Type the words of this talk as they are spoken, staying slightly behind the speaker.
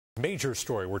Major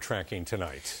story we're tracking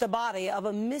tonight. The body of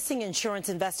a missing insurance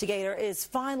investigator is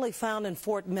finally found in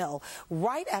Fort Mill,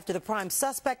 right after the prime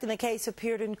suspect in the case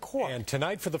appeared in court. And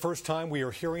tonight, for the first time, we are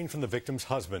hearing from the victim's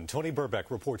husband. Tony Burbeck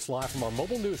reports live from our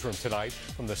mobile newsroom tonight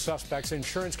from the suspect's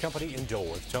insurance company in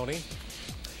Dilworth. Tony?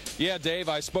 Yeah, Dave,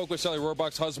 I spoke with Sally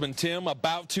Rohrbach's husband, Tim,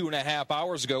 about 2.5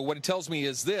 hours ago. What he tells me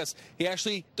is this. He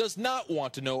actually does not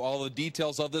want to know all the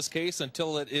details of this case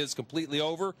until it is completely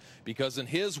over, because in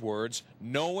his words,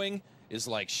 knowing is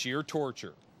like sheer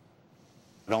torture.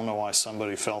 I don't know why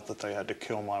somebody felt that they had to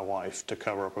kill my wife to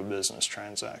cover up a business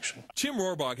transaction. Tim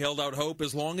Rohrbach held out hope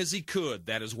as long as he could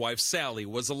that his wife Sally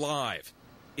was alive.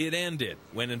 It ended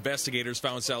when investigators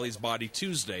found Sally's body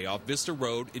Tuesday off Vista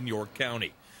Road in York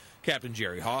County. Captain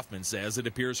Jerry Hoffman says it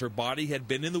appears her body had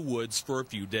been in the woods for a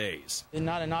few days.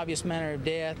 Not an obvious manner of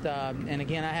death, and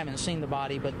again, I haven't seen the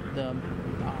body, but the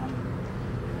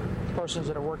persons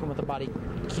that are working with the body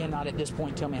cannot at this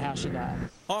point tell me how she died.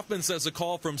 Hoffman says a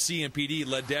call from CMPD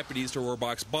led deputies to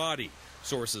Rohrbach's body.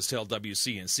 Sources tell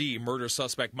Wcnc murder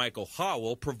suspect Michael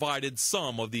Howell provided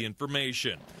some of the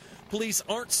information. Police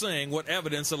aren't saying what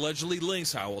evidence allegedly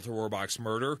links Howell to Rohrbach's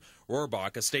murder.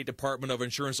 Rohrbach, a State Department of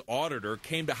Insurance auditor,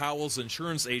 came to Howell's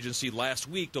insurance agency last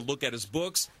week to look at his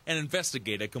books and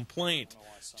investigate a complaint.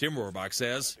 Tim Rohrbach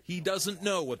says he doesn't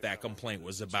know what that complaint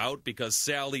was about because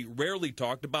Sally rarely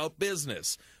talked about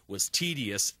business, was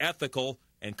tedious, ethical,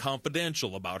 and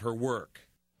confidential about her work.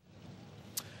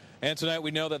 And tonight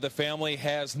we know that the family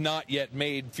has not yet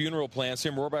made funeral plans.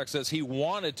 Tim Rohrbach says he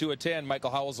wanted to attend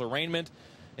Michael Howell's arraignment.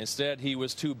 Instead, he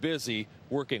was too busy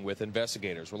working with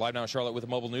investigators. We're live now in Charlotte with the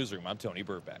Mobile Newsroom. I'm Tony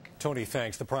Burbeck. Tony,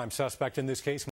 thanks. The prime suspect in this case